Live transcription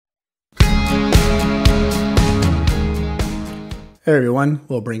Hey everyone,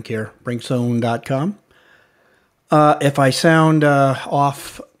 Will Brink here, brinkzone.com. If I sound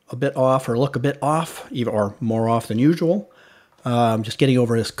off, a bit off, or look a bit off, even or more off than usual, I'm just getting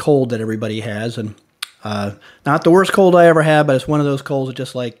over this cold that everybody has, and not the worst cold I ever had, but it's one of those colds that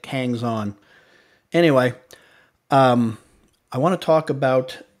just like hangs on. Anyway, I want to talk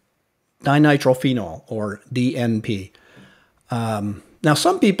about dinitrophenol, or DNP. Now,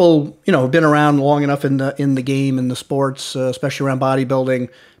 some people, have been around long enough in the game, in the sports, especially around bodybuilding,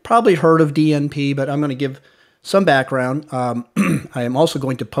 probably heard of DNP, but I'm going to give some background. I am also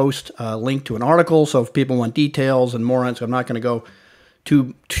going to post a link to an article, so if people want details and more on it, so I'm not going to go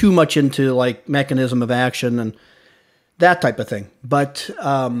too much into like mechanism of action and that type of thing. But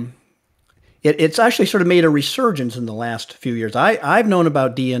it's actually sort of made a resurgence in the last few years. I've known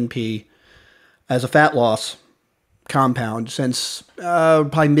about DNP as a fat loss compound since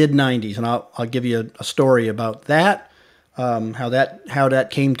probably mid 90s, and I'll give you a story about that, how that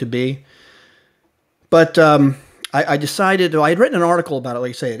came to be. But I decided, I had written an article about it.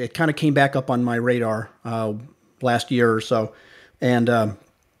 Like I say, it kind of came back up on my radar last year or so, and I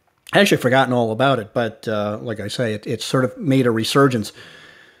actually forgotten all about it. But like I say, it sort of made a resurgence.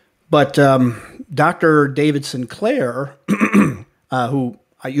 But Dr. David Sinclair, who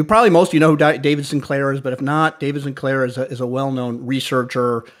most of you know who David Sinclair is, but if not, David Sinclair is a well-known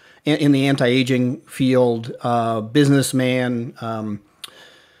researcher in the anti-aging field, businessman,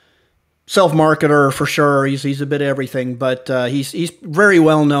 self-marketer for sure. He's a bit of everything, but he's very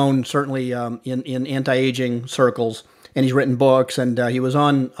well-known, certainly in anti-aging circles, and he's written books, and he was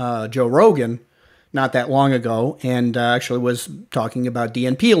on Joe Rogan not that long ago, and actually was talking about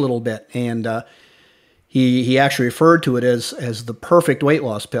DNP a little bit, and He actually referred to it as the perfect weight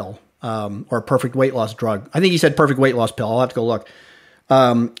loss pill, or perfect weight loss drug. I think he said perfect weight loss pill. I'll have to go look.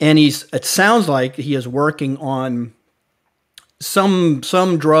 And it sounds like he is working on some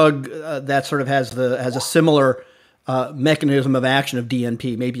drug that sort of has a similar mechanism of action of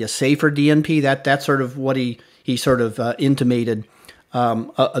DNP, maybe a safer DNP. That's sort of what he sort of intimated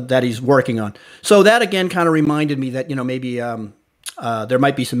that he's working on. So that again kind of reminded me that maybe. There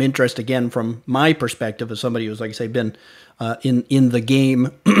might be some interest again from my perspective as somebody who's, like I say, been in the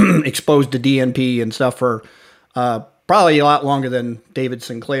game, exposed to DNP and stuff for probably a lot longer than David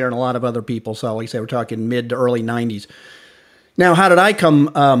Sinclair and a lot of other people. So, like I say, we're talking mid to early 90s. Now, how did I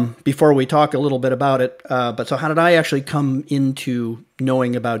come, before we talk a little bit about it, so how did I actually come into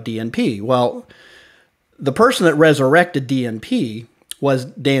knowing about DNP? Well, the person that resurrected DNP was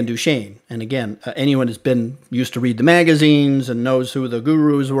Dan Duchaine. And again, anyone who's been used to read the magazines and knows who the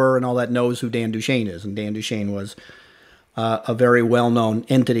gurus were and all that knows who Dan Duchaine is. And Dan Duchaine was a very well-known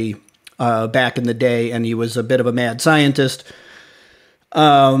entity back in the day, and he was a bit of a mad scientist. He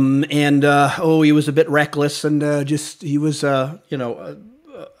was a bit reckless, and he was, an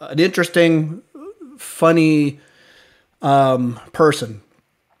interesting, funny person,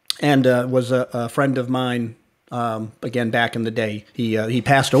 and was a friend of mine. Again, back in the day, he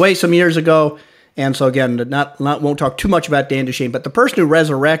passed away some years ago, and so again, won't talk too much about Dan Duchaine, but the person who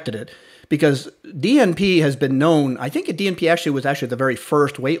resurrected it, because DNP has been known. I think DNP was actually the very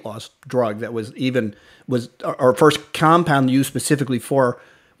first weight loss drug that was our first compound used specifically for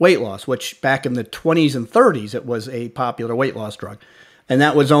weight loss, which back in the 20s and 30s it was a popular weight loss drug, and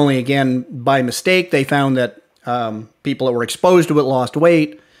that was only again by mistake. They found that people that were exposed to it lost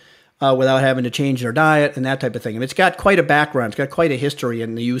weight. Without having to change their diet and that type of thing. And it's got quite a background. It's got quite a history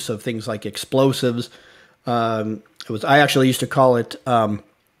in the use of things like explosives. I actually used to call it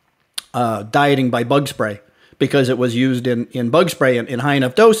dieting by bug spray, because it was used in bug spray in high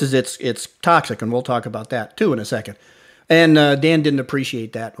enough doses. It's toxic, and we'll talk about that too in a second. And Dan didn't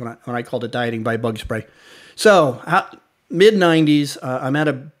appreciate that when I called it dieting by bug spray. So mid 90s, I'm at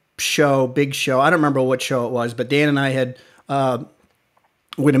a big show. I don't remember what show it was, but Dan and I had.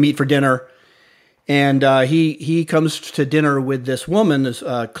 We're going to meet for dinner, and he comes to dinner with this woman,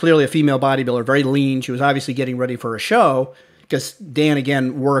 clearly a female bodybuilder, very lean. She was obviously getting ready for a show, because Dan,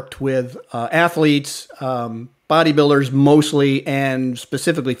 again, worked with athletes, bodybuilders mostly, and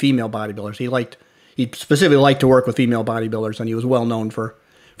specifically female bodybuilders. He specifically liked to work with female bodybuilders, and he was well known for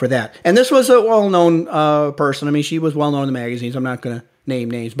that. And this was a well-known person. I mean, she was well known in the magazines. I'm not going to name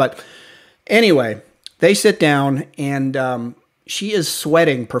names. But anyway, they sit down, and she is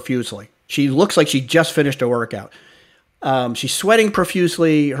sweating profusely. She looks like she just finished a workout. She's sweating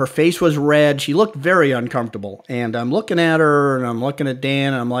profusely. Her face was red. She looked very uncomfortable. And I'm looking at her, and I'm looking at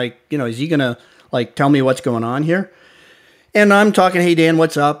Dan, and I'm like, is he going to tell me what's going on here? And I'm talking, hey, Dan,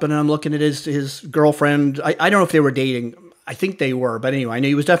 what's up? And I'm looking at his girlfriend. I don't know if they were dating. I think they were. But anyway, I knew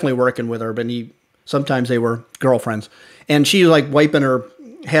he was definitely working with her. But Sometimes they were girlfriends. And she was like wiping her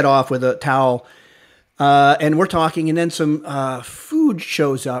head off with a towel. And we're talking, and then some food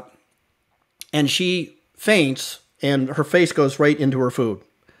shows up, and she faints, and her face goes right into her food.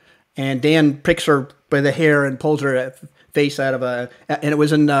 And Dan picks her by the hair and pulls her face out of and it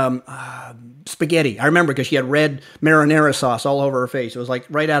was in spaghetti. I remember because she had red marinara sauce all over her face. It was like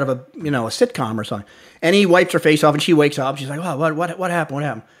right out of a sitcom or something. And he wipes her face off, and she wakes up. She's like, "Oh, what happened? What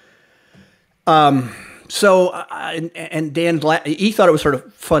happened?" And Dan, he thought it was sort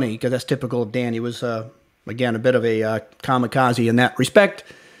of funny because that's typical of Dan. He was, again, a bit of a kamikaze in that respect.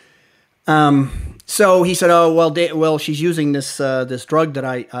 So he said, "Oh, well, she's using this drug that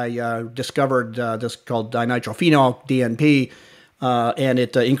I discovered, this called dinitrophenol, DNP, and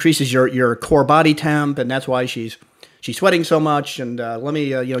it increases your core body temp, and that's why she's sweating so much. And let me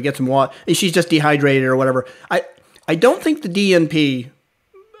get some water. She's just dehydrated or whatever." I don't think the DNP.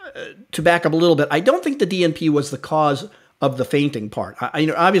 To back up a little bit, I don't think the DNP was the cause of the fainting part.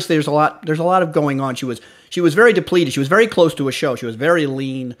 Obviously, there's a lot of going on. She was very depleted. She was very close to a show. She was very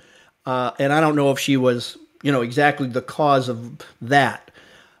lean, and I don't know if she was exactly the cause of that.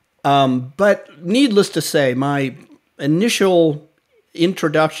 But needless to say, my initial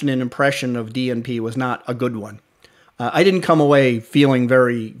introduction and impression of DNP was not a good one. I didn't come away feeling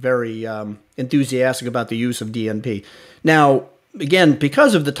very, very enthusiastic about the use of DNP. Now, again,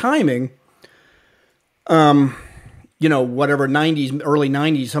 because of the timing, whatever 90s, early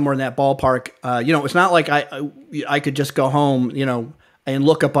 90s, somewhere in that ballpark, it's not like I could just go home, and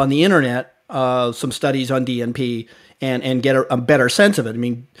look up on the internet some studies on DNP and get a better sense of it. I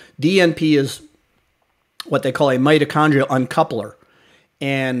mean, DNP is what they call a mitochondrial uncoupler,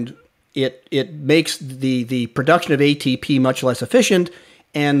 and it makes the production of ATP much less efficient,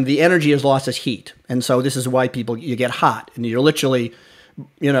 and the energy is lost as heat. And so this is why you get hot, and you're literally,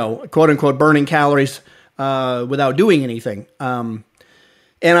 quote unquote, burning calories without doing anything. And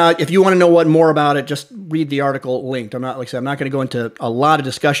if you want to know more about it, just read the article linked. I'm not going to go into a lot of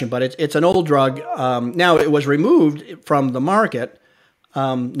discussion, but it's an old drug. Now it was removed from the market.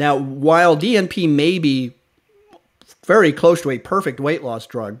 Now, while DNP may be very close to a perfect weight loss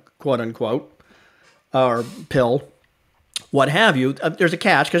drug, quote unquote, or pill, what have you, there's a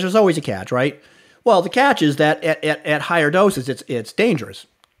catch, because there's always a catch, right? Well, the catch is that at higher doses, it's dangerous.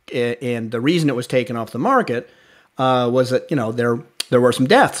 And the reason it was taken off the market was that, there were some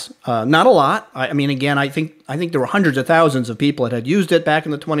deaths. Not a lot. I mean, again, I think there were hundreds of thousands of people that had used it back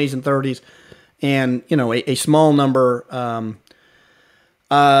in the 20s and 30s. And, a small number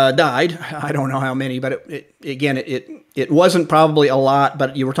died. I don't know how many, but it wasn't probably a lot,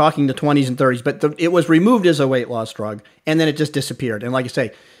 but you were talking the 20s and 30s, but it was removed as a weight loss drug, and then it just disappeared. And like I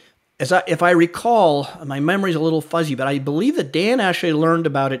say, if I recall, my memory's a little fuzzy, but I believe that Dan actually learned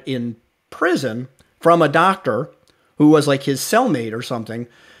about it in prison from a doctor who was like his cellmate or something.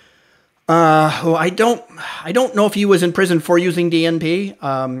 Who I don't know if he was in prison for using DNP.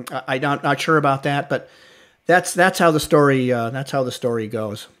 I'm not sure about that, but that's how the story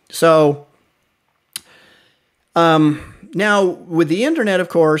goes. So now with the internet, of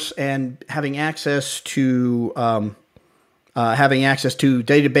course, and having access to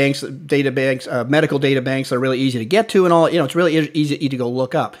databanks, medical data banks that are really easy to get to, and all, it's really easy to go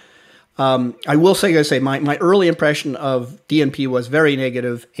look up. I will say, my early impression of DNP was very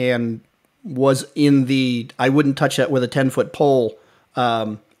negative and was in the I wouldn't touch that with a 10-foot pole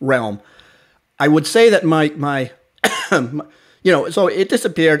realm. I would say that my so it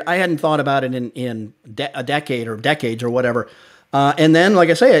disappeared. I hadn't thought about it in a decade or decades or whatever. And then,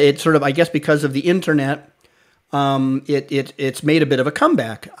 like I say, it's sort of, I guess, because of the internet, it's made a bit of a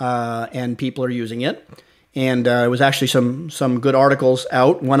comeback, and people are using it. And it was actually some good articles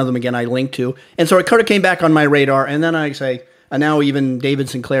out. One of them, again, I linked to. And so it kind of came back on my radar. And then I say, and now even David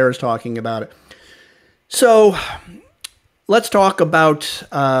Sinclair is talking about it. So let's talk about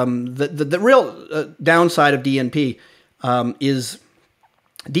the real downside of DNP.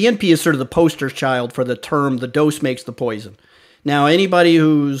 DNP is sort of the poster child for the term, the dose makes the poison. Now, anybody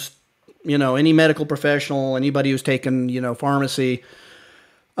who's, any medical professional, anybody who's taken,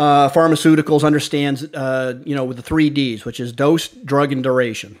 pharmaceuticals understands, with the 3 Ds, which is dose, drug, and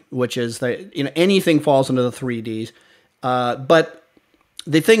duration, which is anything falls into the 3 Ds. But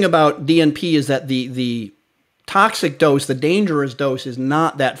the thing about DNP is that the toxic dose, the dangerous dose, is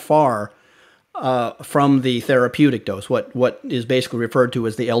not that far from the therapeutic dose, what is basically referred to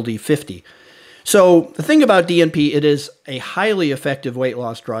as the LD50. So the thing about DNP, it is a highly effective weight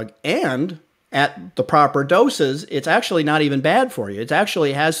loss drug, and at the proper doses, it's actually not even bad for you. It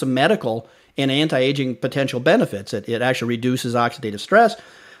actually has some medical and anti-aging potential benefits. It actually reduces oxidative stress.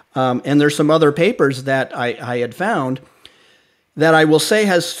 And there's some other papers that I had found that I will say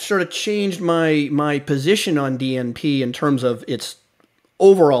has sort of changed my position on DNP in terms of its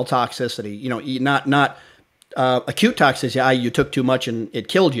overall toxicity. You know, not acute toxicity, you took too much and it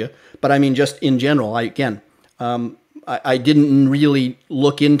killed you, but I mean just in general. I didn't really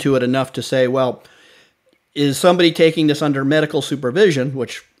look into it enough to say, well, is somebody taking this under medical supervision,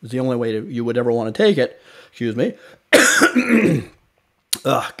 which is the only way you would ever want to take it. Excuse me.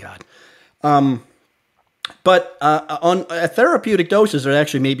 Oh, God. But on therapeutic doses, there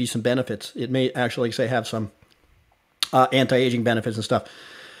actually may be some benefits. It may actually, say, have some anti-aging benefits and stuff.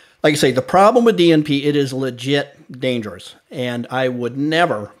 Like I say, the problem with DNP, it is legit dangerous. And I would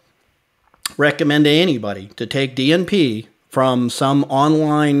never recommend to anybody to take DNP from some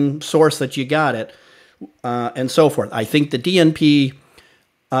online source that you got it, and so forth. I think the DNP,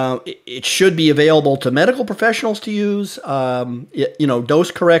 it should be available to medical professionals to use,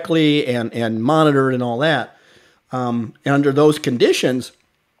 dosed correctly and monitored and all that. And under those conditions,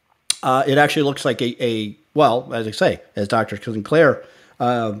 it actually looks like well, as I say, as Dr. Sinclair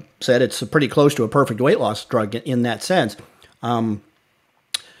said, it's pretty close to a perfect weight loss drug in that sense.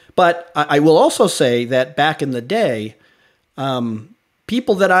 But I will also say that back in the day,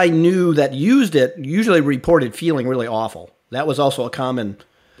 people that I knew that used it usually reported feeling really awful. That was also a common.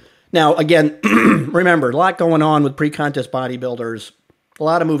 Now, again, remember, a lot going on with pre-contest bodybuilders, a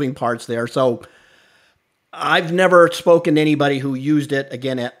lot of moving parts there. So I've never spoken to anybody who used it,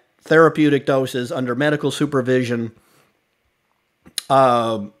 again, at therapeutic doses under medical supervision,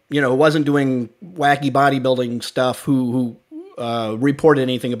 wasn't doing wacky bodybuilding stuff, who reported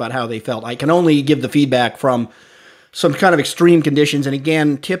anything about how they felt. I can only give the feedback from some kind of extreme conditions, and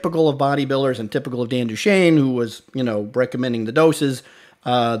again, typical of bodybuilders and typical of Dan Duchaine, who was, recommending the doses.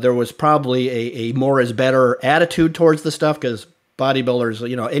 There was probably a more is better attitude towards the stuff, because bodybuilders,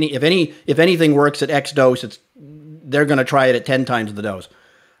 if anything works at X dose, they're going to try it at 10 times the dose.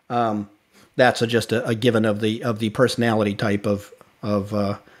 That's just a given of the personality type of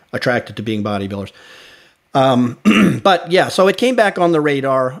attracted to being bodybuilders. But yeah, so it came back on the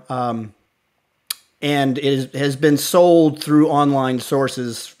radar, and it has been sold through online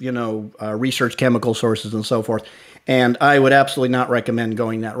sources, research chemical sources and so forth. And I would absolutely not recommend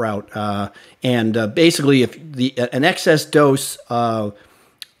going that route. Basically, if an excess dose of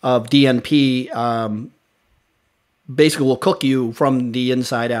DNP basically will cook you from the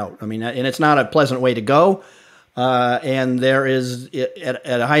inside out. I mean, and it's not a pleasant way to go. And there is, at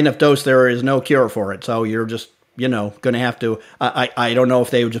a high enough dose, there is no cure for it. So you're just, going to have to, I don't know if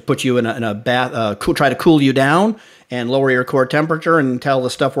they would just put you in a bath, try to cool you down and lower your core temperature until the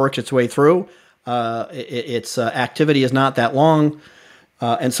stuff works its way through. Its activity is not that long,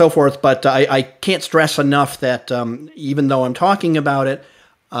 and so forth. But I can't stress enough that even though I'm talking about it,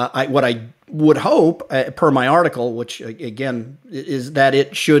 what I would hope, per my article, which again is that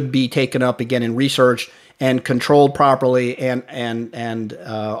it should be taken up again in research and controlled properly and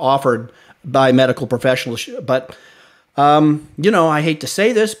offered by medical professionals. But I hate to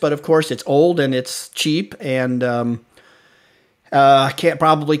say this, but of course it's old and it's cheap and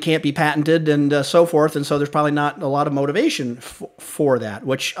probably can't be patented and so forth. And so there's probably not a lot of motivation for that,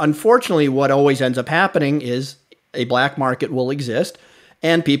 which unfortunately what always ends up happening is a black market will exist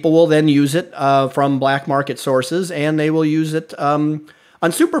and people will then use it from black market sources, and they will use it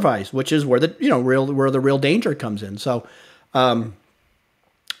unsupervised, which is where the real danger comes in. So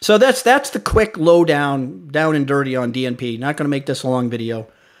so that's the quick lowdown, down and dirty on DNP. Not going to make this a long video.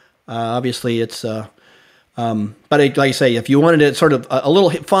 Obviously it's but like I say, if you wanted a sort of a little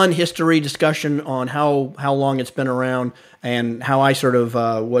fun history discussion on how long it's been around and how I sort of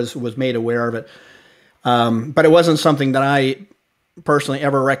was made aware of it, but it wasn't something that I personally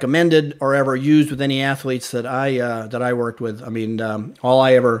ever recommended or ever used with any athletes that I worked with. I mean, all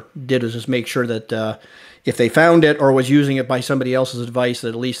I ever did was just make sure that if they found it or was using it by somebody else's advice, that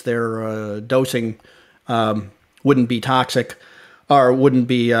at least their dosing wouldn't be toxic or wouldn't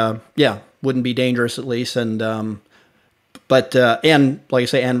be dangerous at least. And and like I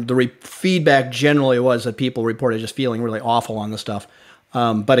say, and the feedback generally was that people reported just feeling really awful on the stuff.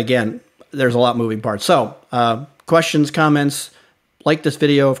 But again, there's a lot moving parts. So questions, comments, like this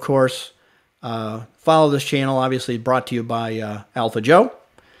video, of course. Follow this channel, obviously brought to you by Alpha Joe.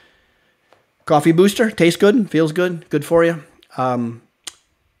 Coffee booster, tastes good, feels good, good for you.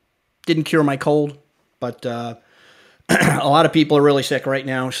 Didn't cure my cold, but a lot of people are really sick right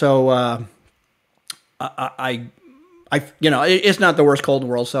now. So it's not the worst cold in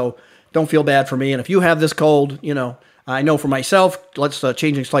the world, so don't feel bad for me. And if you have this cold, I know for myself, let's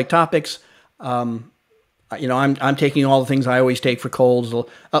changing slight topics. you know, I'm taking all the things I always take for colds,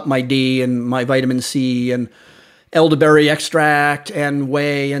 up my D and my vitamin C and elderberry extract and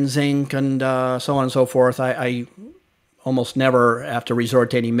whey and zinc and so on and so forth. I almost never have to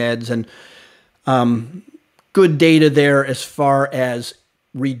resort to any meds, and good data there as far as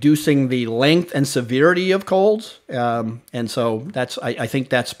reducing the length and severity of colds. And so I think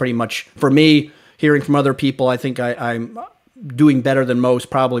that's pretty much, for me, hearing from other people, I think I'm doing better than most,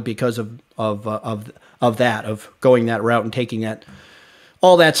 probably because of that, of going that route and taking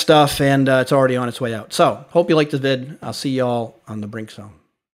all that stuff, and it's already on its way out. So hope you like the vid. I'll see y'all on the Brink Zone.